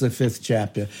Romans, the 5th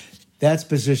chapter, that's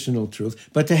positional truth.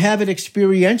 But to have it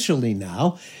experientially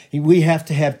now, we have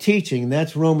to have teaching. And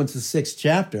that's Romans, the 6th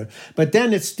chapter. But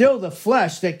then it's still the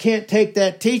flesh that can't take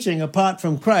that teaching apart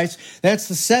from Christ. That's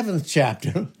the 7th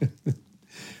chapter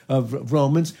of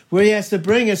Romans, where he has to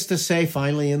bring us to say,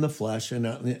 finally, in the flesh, in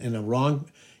a wrong,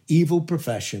 evil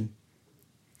profession,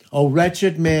 "O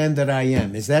wretched man that I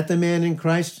am." Is that the man in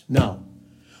Christ? No.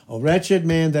 "O wretched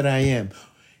man that I am."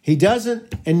 He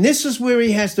doesn't, and this is where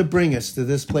he has to bring us to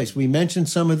this place. We mentioned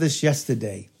some of this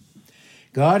yesterday.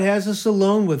 God has us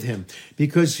alone with him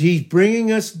because he's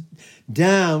bringing us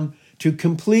down to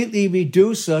completely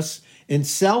reduce us in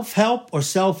self-help or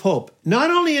self-hope,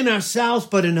 not only in ourselves,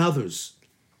 but in others.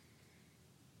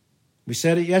 We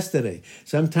said it yesterday.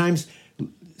 Sometimes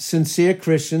sincere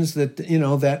Christians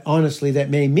that honestly, that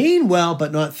may mean well,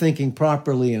 but not thinking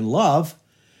properly in love,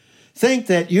 think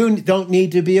that you don't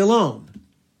need to be alone.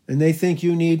 And they think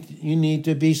you need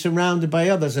to be surrounded by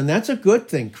others. And that's a good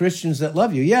thing, Christians that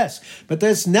love you, yes. But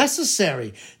that's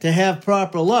necessary to have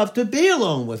proper love, to be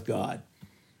alone with God.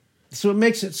 So it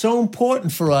makes it so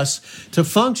important for us to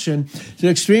function. It's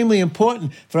extremely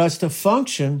important for us to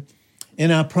function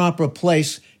in our proper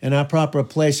place. And our proper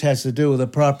place has to do with a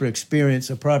proper experience.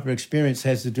 A proper experience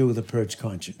has to do with a purged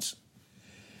conscience.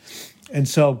 And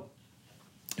so,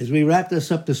 as we wrap this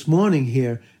up this morning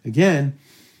here, again,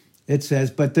 it says,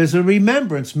 but there's a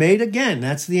remembrance made again.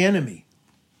 That's the enemy.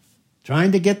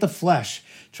 Trying to get the flesh,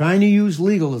 trying to use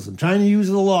legalism, trying to use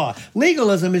the law.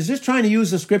 Legalism is just trying to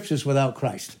use the scriptures without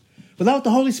Christ, without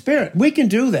the Holy Spirit. We can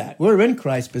do that. We're in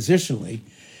Christ positionally,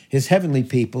 his heavenly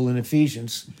people in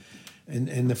Ephesians.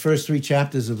 In the first 3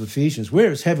 chapters of Ephesians,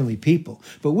 we're his heavenly people.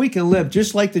 But we can live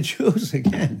just like the Jews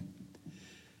again.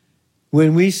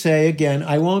 When we say again,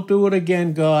 I won't do it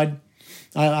again, God.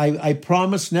 I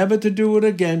promise never to do it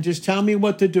again. Just tell me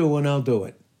what to do and I'll do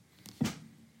it.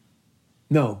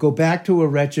 No, go back to a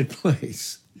wretched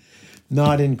place,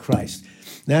 not in Christ.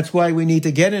 That's why we need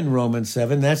to get in Romans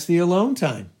 7. That's the alone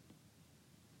time.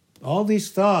 All these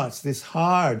thoughts, these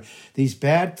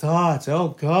bad thoughts. Oh,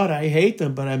 God, I hate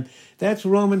them, but that's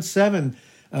Romans 7,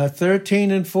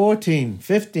 13 and 14,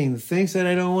 15, the things that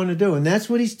I don't want to do. And that's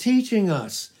what he's teaching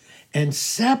us. And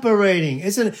separating,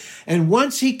 isn't it? And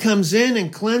once he comes in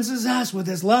and cleanses us with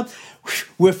his love,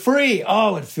 we're free.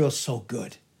 Oh, it feels so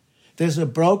good. There's a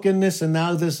brokenness, and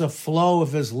now there's a flow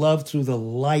of his love through the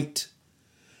light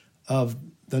of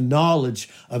the knowledge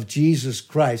of Jesus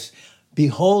Christ,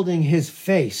 beholding his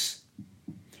face.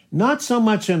 Not so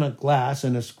much in a glass,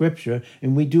 in a scripture,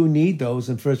 and we do need those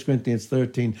in 1 Corinthians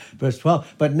 13, verse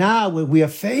 12. But now we are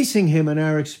facing him in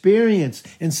our experience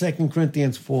in 2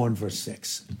 Corinthians 4 and verse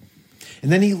 6.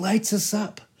 And then he lights us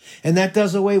up. And that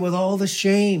does away with all the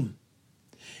shame.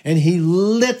 And he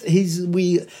lights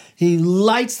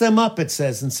them up, it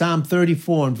says in Psalm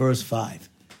 34 and verse 5.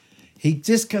 He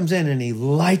just comes in and he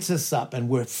lights us up and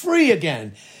we're free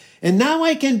again. And now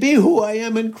I can be who I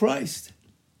am in Christ.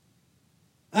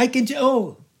 And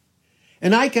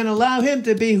I can allow him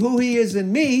to be who he is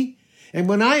in me. And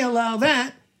when I allow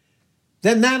that,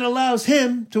 then that allows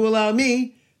him to allow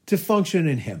me to function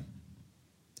in him.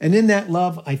 And in that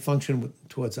love, I function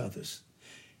towards others.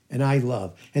 And I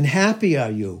love. And happy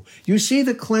are you. You see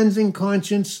the cleansing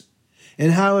conscience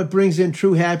and how it brings in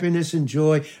true happiness and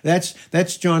joy.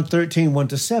 That's John 13, 1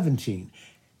 to 17.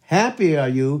 Happy are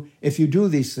you if you do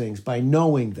these things by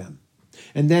knowing them.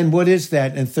 And then what is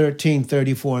that in 13,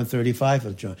 34, and 35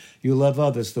 of John? You love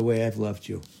others the way I've loved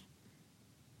you.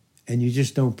 And you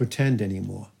just don't pretend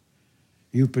anymore.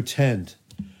 You pretend.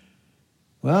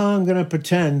 Well, I'm going to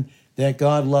pretend that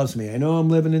God loves me. I know I'm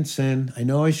living in sin. I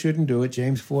know I shouldn't do it.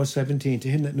 James 4:17. To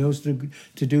him that knows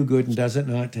to do good and does it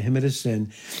not, to him it is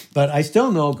sin. But I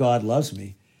still know God loves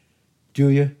me. Do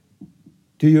you?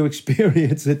 Do you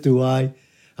experience it? Do I?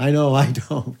 I know I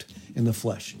don't in the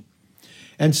flesh.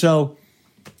 And so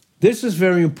this is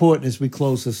very important as we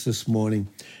close this morning,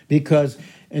 because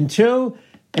until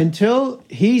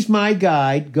he's my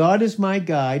guide, God is my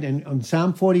guide, and on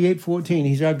Psalm 48:14,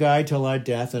 he's our guide till our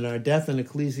death, and our death in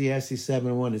Ecclesiastes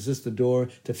 7:1 is just the door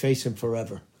to face him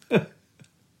forever.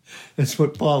 That's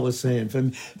what Paul was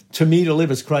saying. To me, to live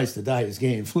is Christ, to die is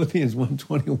gain. Philippians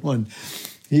 1:21.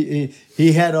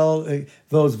 He had all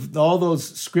those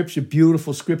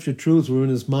beautiful scripture truths were in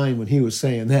his mind when he was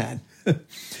saying that.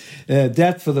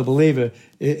 Death for the believer,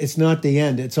 it's not the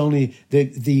end. It's only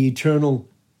the eternal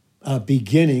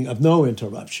beginning of no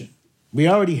interruption. We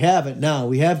already have it now.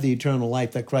 We have the eternal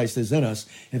life that Christ is in us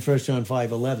in 1 John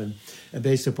 5:11,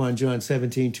 based upon John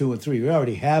 17:2 and 3. We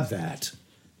already have that.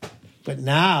 But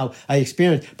now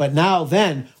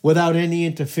then, without any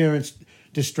interference,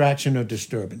 distraction, or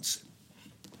disturbance.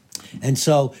 And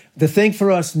so the thing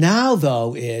for us now,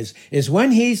 though, is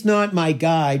when he's not my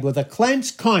guide with a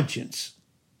cleansed conscience,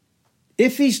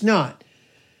 if he's not,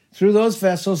 through those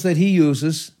vessels that he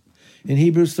uses in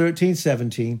Hebrews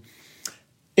 13:17,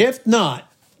 if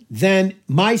not, then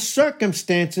my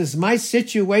circumstances, my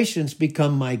situations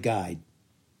become my guide.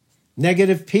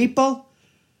 Negative people,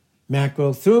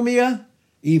 macrothumia,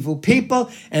 evil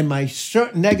people, and my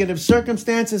negative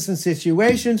circumstances and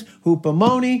situations,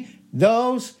 hupomone,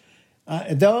 those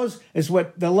is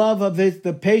what the love of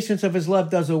the patience of his love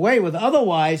does away with.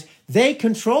 Otherwise, they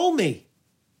control me.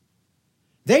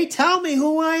 They tell me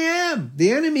who I am.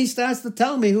 The enemy starts to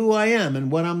tell me who I am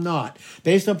and what I'm not,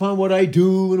 based upon what I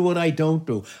do and what I don't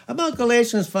do. About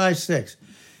Galatians 5:6.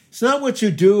 It's not what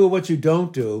you do or what you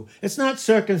don't do. It's not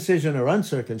circumcision or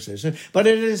uncircumcision, but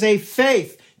it is a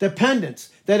faith dependence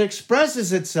that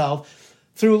expresses itself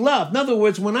through love. In other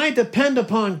words, when I depend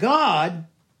upon God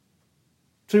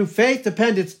through faith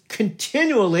dependence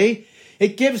continually,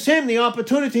 it gives him the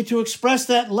opportunity to express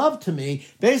that love to me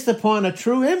based upon a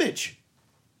true image.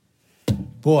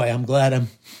 Boy, I'm glad I'm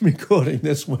recording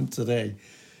this one today.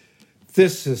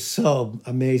 This is so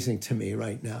amazing to me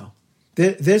right now.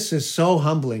 This is so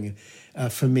humbling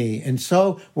for me and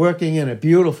so working in a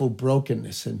beautiful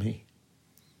brokenness in me.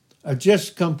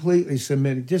 Just completely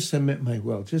submit my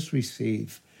will, just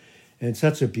receive. And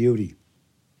such a beauty,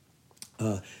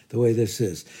 the way this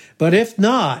is. But if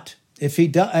not,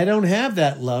 I don't have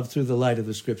that love through the light of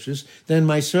the scriptures, then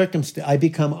I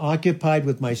become occupied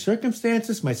with my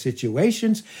circumstances, my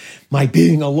situations, my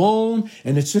being alone,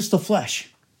 and it's just the flesh.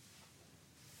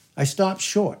 I stop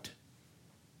short.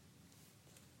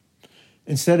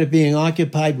 Instead of being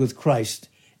occupied with Christ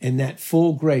and that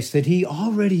full grace that he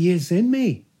already is in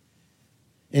me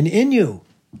and in you.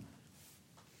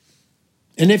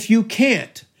 And if you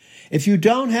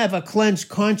don't have a cleansed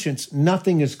conscience,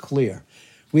 nothing is clear.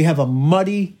 We have a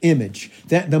muddy image.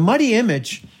 The muddy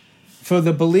image for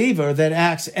the believer that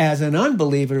acts as an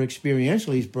unbeliever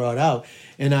experientially is brought out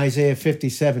in Isaiah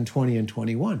 57:20 and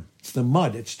 21. It's the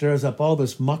mud. It stirs up all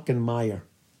this muck and mire.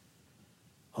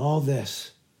 All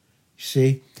this.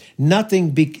 See?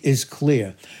 Nothing is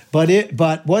clear. But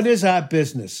what is our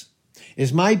business?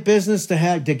 Is my business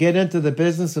to get into the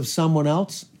business of someone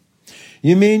else?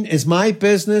 You mean, is my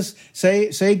business,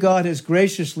 say God has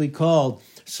graciously called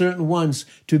certain ones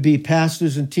to be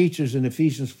pastors and teachers in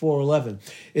Ephesians 4:11.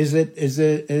 Is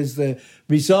the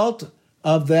result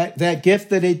of that gift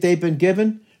that they've been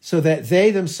given so that they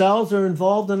themselves are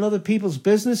involved in other people's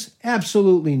business?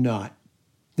 Absolutely not.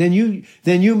 Then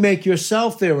you make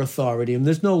yourself their authority, and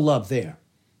there's no love there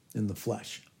in the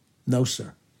flesh. No,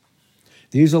 sir.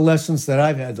 These are lessons that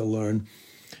I've had to learn,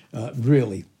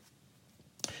 really.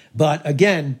 But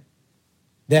again,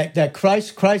 that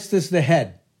Christ is the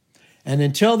head. And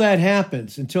until there's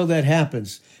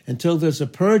a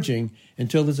purging, then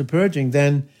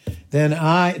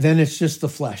it's just the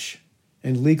flesh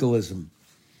and legalism.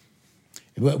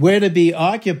 We're to be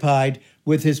occupied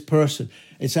with his person.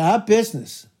 It's our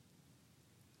business.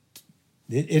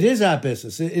 It is our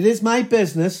business. It is my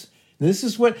business. This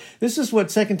is what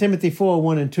 2 Timothy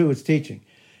 4:1 and 2 is teaching,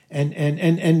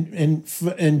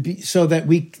 so that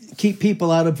we keep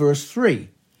people out of verse 3,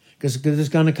 because there's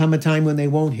going to come a time when they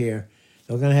won't hear.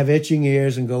 They're going to have itching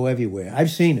ears and go everywhere.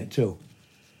 I've seen it too.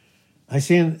 I've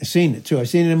seen it too. I've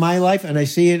seen it in my life, and I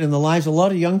see it in the lives of a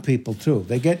lot of young people too.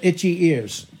 They get itchy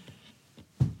ears.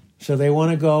 So they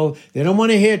want to go, they don't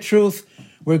want to hear truth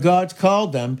where God's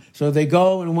called them, so they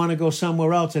go and want to go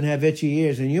somewhere else and have itchy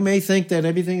ears. And you may think that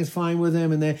everything is fine with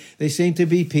them and they seem to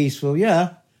be peaceful.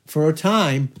 Yeah, for a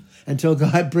time, until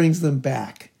God brings them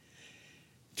back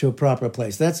to a proper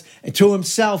place. That's to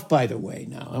himself, by the way,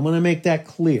 now. I want to make that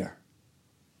clear.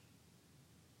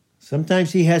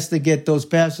 Sometimes he has to get those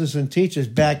pastors and teachers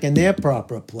back in their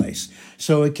proper place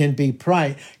so it can be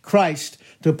Christ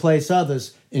to place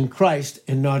others in Christ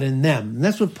and not in them. And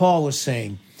that's what Paul is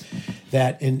saying,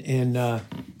 that in 1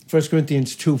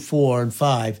 Corinthians 2:4 and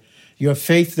 5, your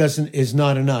faith is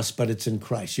not in us, but it's in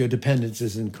Christ. Your dependence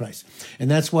is in Christ. And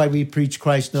that's why we preach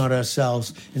Christ, not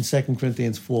ourselves, in 2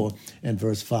 Corinthians 4 and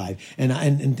verse 5.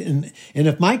 And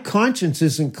if my conscience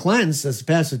isn't cleansed as a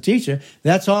pastor teacher,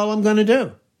 that's all I'm going to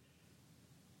do.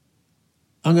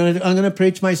 I'm going to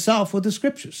preach myself with the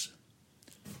scriptures.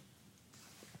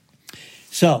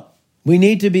 So we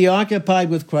need to be occupied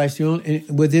with Christ,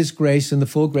 with his grace and the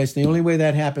full grace. The only way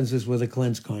that happens is with a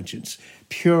cleansed conscience,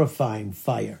 purifying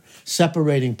fire,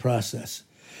 separating process.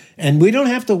 And we don't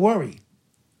have to worry.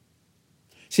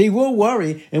 See, we'll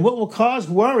worry, and what will cause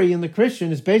worry in the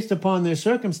Christian is based upon their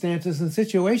circumstances and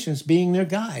situations being their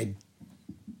guide.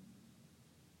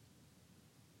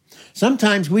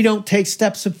 Sometimes we don't take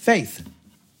steps of faith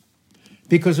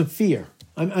because of fear.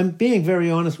 I'm being very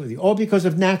honest with you. Or because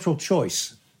of natural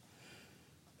choice.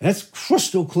 That's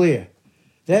crystal clear.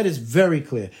 That is very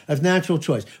clear. Of natural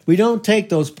choice. We don't take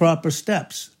those proper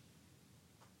steps.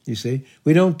 You see?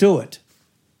 We don't do it.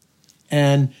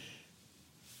 And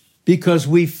because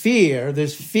we fear,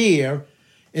 there's fear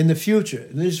in the future.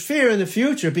 And there's fear in the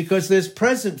future because there's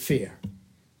present fear.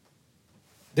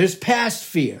 There's past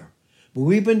fear. But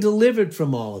we've been delivered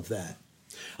from all of that.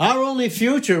 Our only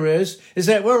future is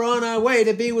that we're on our way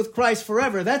to be with Christ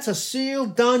forever. That's a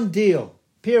sealed, done deal.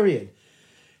 Period.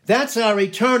 That's our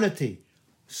eternity.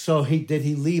 So did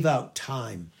he leave out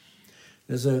time?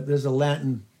 There's a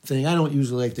Latin thing. I don't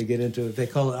usually like to get into it. They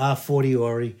call it a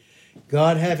fortiori.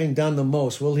 God having done the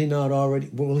most, will he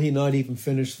not even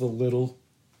finish the little?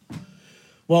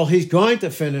 Well, he's going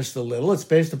to finish the little. It's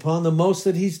based upon the most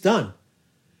that he's done.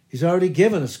 He's already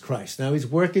given us Christ. Now he's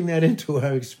working that into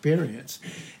our experience.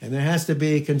 And there has to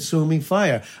be a consuming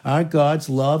fire. Our God's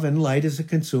love and light is a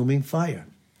consuming fire.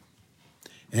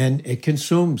 And it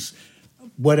consumes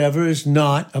whatever is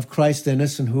not of Christ in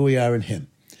us and who we are in him.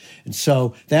 And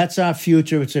so that's our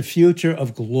future. It's a future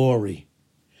of glory.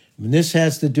 And this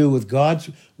has to do with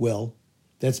God's will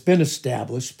that's been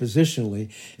established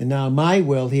positionally. And now my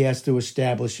will, he has to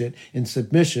establish it in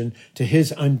submission to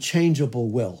his unchangeable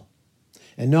will.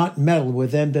 And not meddle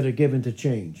with them that are given to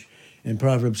change. In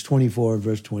Proverbs 24,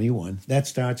 verse 21. That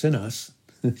starts in us.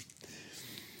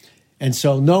 And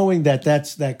so knowing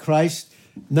that Christ,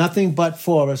 nothing but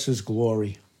for us is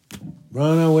glory. We're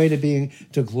on our way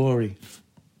to glory.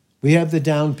 We have the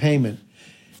down payment.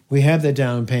 We have the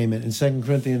down payment in 2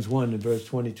 Corinthians 1 and verse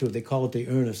 22. They call it the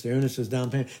earnest. The earnest is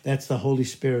down payment. That's the Holy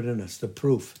Spirit in us, the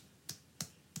proof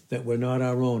that we're not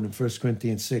our own in 1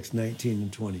 Corinthians 6, 19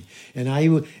 and 20.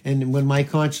 And when my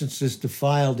conscience is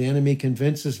defiled, the enemy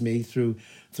convinces me through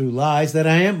lies that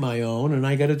I am my own, and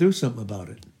I got to do something about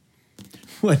it.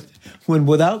 When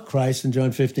without Christ, in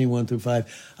John 15, 1 through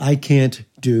 5, I can't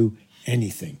do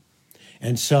anything.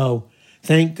 And so,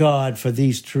 thank God for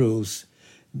these truths.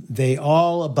 They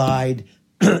all abide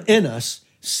in us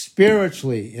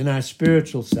spiritually, in our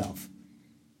spiritual self.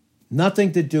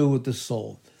 Nothing to do with the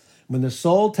soul. When the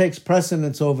soul takes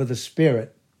precedence over the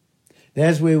spirit,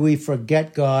 that's where we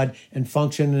forget God and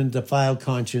function in a defiled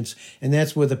conscience. And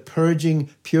that's where the purging,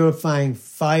 purifying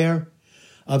fire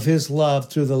of his love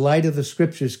through the light of the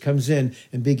scriptures comes in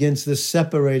and begins this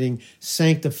separating,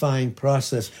 sanctifying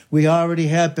process. We already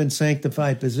have been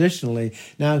sanctified positionally.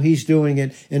 Now he's doing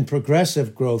it in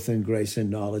progressive growth in grace and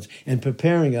knowledge and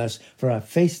preparing us for our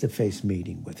face-to-face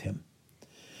meeting with him.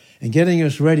 And getting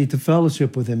us ready to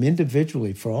fellowship with him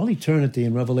individually for all eternity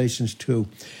in Revelations 2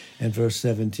 and verse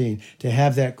 17. To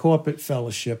have that corporate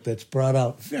fellowship that's brought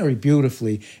out very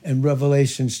beautifully in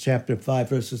Revelations chapter 5,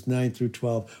 verses 9 through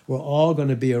 12. We're all going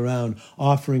to be around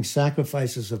offering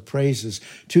sacrifices of praises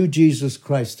to Jesus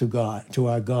Christ, to God, to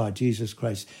our God, Jesus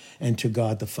Christ, and to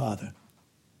God the Father.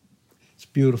 It's a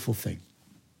beautiful thing.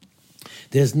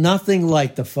 There's nothing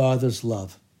like the Father's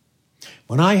love.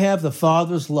 When I have the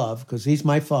Father's love, because he's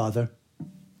my Father,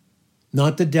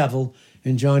 not the devil,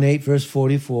 in John 8, verse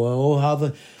 44, oh, how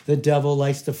the devil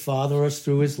likes to father us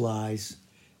through his lies,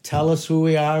 tell us who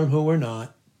we are and who we're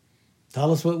not,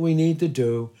 tell us what we need to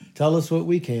do, tell us what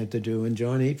we can't to do. In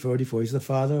John 8, 44, he's the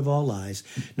father of all lies.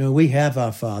 No, we have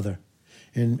our Father.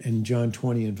 In John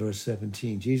 20 and verse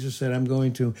 17. Jesus said, I'm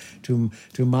going to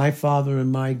my Father and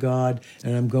my God,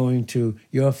 and I'm going to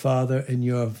your Father and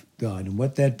your God. And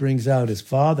what that brings out is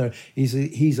Father,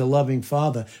 he's a loving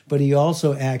Father, but he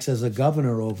also acts as a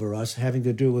governor over us, having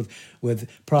to do with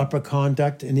proper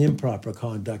conduct and improper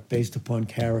conduct based upon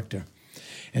character.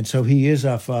 And so he is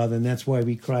our Father, and that's why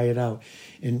we cry it out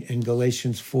in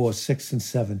Galatians 4, 6 and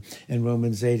 7, and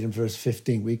Romans 8 and verse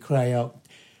 15. We cry out,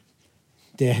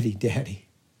 Daddy, Daddy,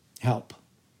 help,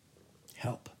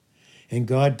 help. And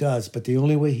God does, but the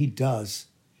only way he does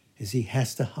is he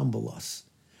has to humble us.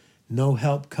 No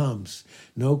help comes,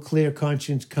 no clear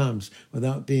conscience comes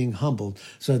without being humbled,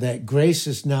 so that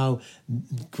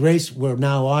we're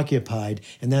now occupied,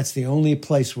 and that's the only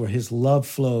place where his love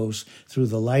flows through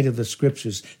the light of the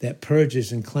scriptures that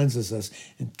purges and cleanses us.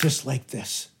 And just like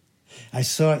this, I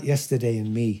saw it yesterday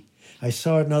in me. I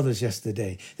saw it in others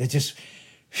yesterday. That just,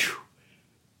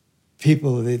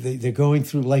 People, they're going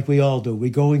through, like we all do,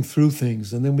 we're going through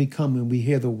things, and then we come and we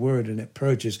hear the word and it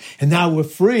purges. And now we're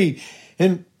free.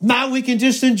 And now we can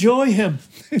just enjoy him.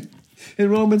 In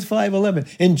Romans 5:11,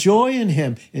 enjoy in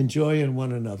him, enjoy in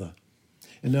one another.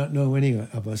 And not know any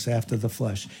of us after the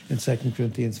flesh. In 2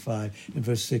 Corinthians 5 and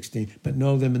verse 16. But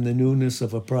know them in the newness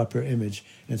of a proper image.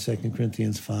 In 2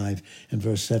 Corinthians 5 and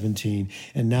verse 17.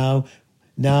 And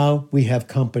now we have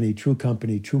company, true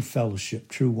fellowship,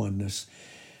 true oneness.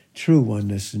 True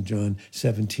oneness in John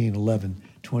 17:11,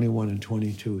 21 and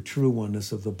 22. True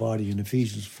oneness of the body in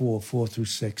Ephesians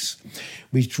 4:4-6.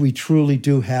 We truly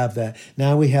do have that.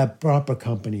 Now we have proper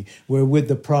company. We're with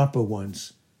the proper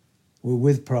ones. We're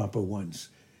with proper ones.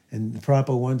 And the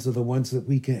proper ones are the ones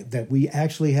that we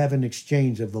actually have an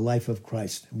exchange of the life of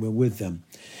Christ. We're with them.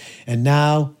 And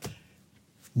now,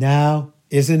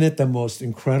 isn't it the most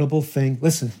incredible thing?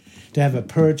 Listen, to have a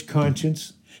purged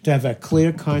conscience, to have a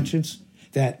clear conscience,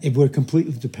 that if we're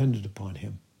completely dependent upon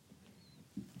him.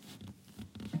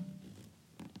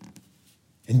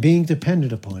 And being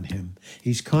dependent upon him,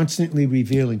 he's constantly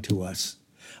revealing to us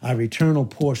our eternal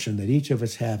portion that each of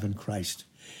us have in Christ.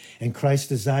 And Christ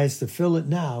desires to fill it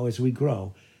now as we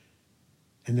grow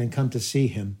and then come to see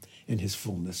him in his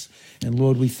fullness. And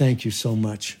Lord, we thank you so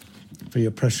much for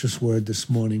your precious word this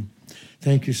morning.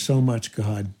 Thank you so much,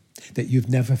 God, that you've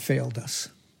never failed us.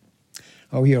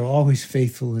 Oh, you're always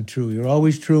faithful and true. You're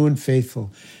always true and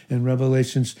faithful. In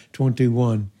Revelations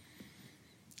 21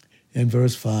 and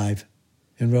verse 5,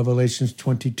 in Revelations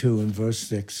 22 and verse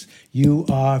 6, you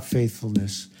are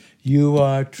faithfulness. You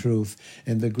are truth.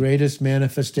 And the greatest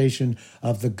manifestation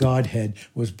of the Godhead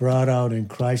was brought out in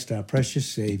Christ, our precious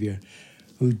Savior,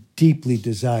 who deeply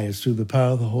desires, through the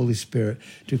power of the Holy Spirit,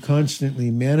 to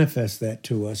constantly manifest that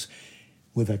to us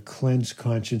with a cleansed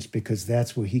conscience, because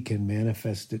that's where he can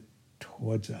manifest it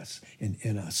towards us and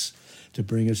in us, to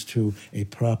bring us to a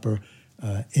proper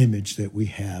image that we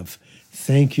have.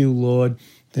 Thank you, Lord.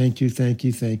 Thank you.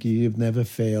 You've never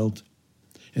failed.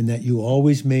 And that you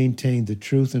always maintain the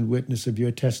truth and witness of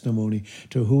your testimony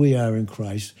to who we are in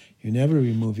Christ. You never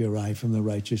remove your eye from the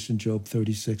righteous in Job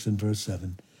 36 and verse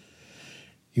 7.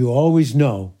 You always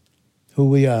know who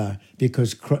we are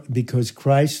because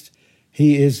Christ,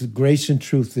 he is the grace and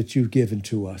truth that you've given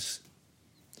to us.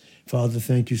 Father,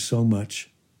 thank you so much.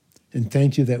 And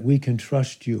thank you that we can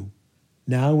trust you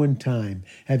now in time,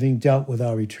 having dealt with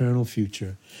our eternal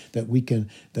future, that we can,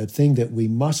 the thing that we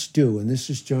must do, and this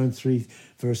is John 3,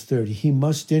 verse 30, he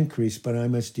must increase, but I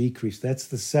must decrease. That's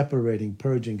the separating,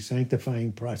 purging,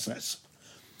 sanctifying process.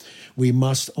 We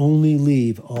must only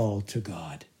leave all to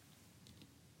God.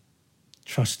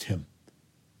 Trust him.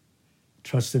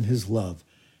 Trust in his love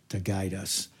to guide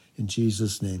us. In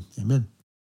Jesus' name, amen.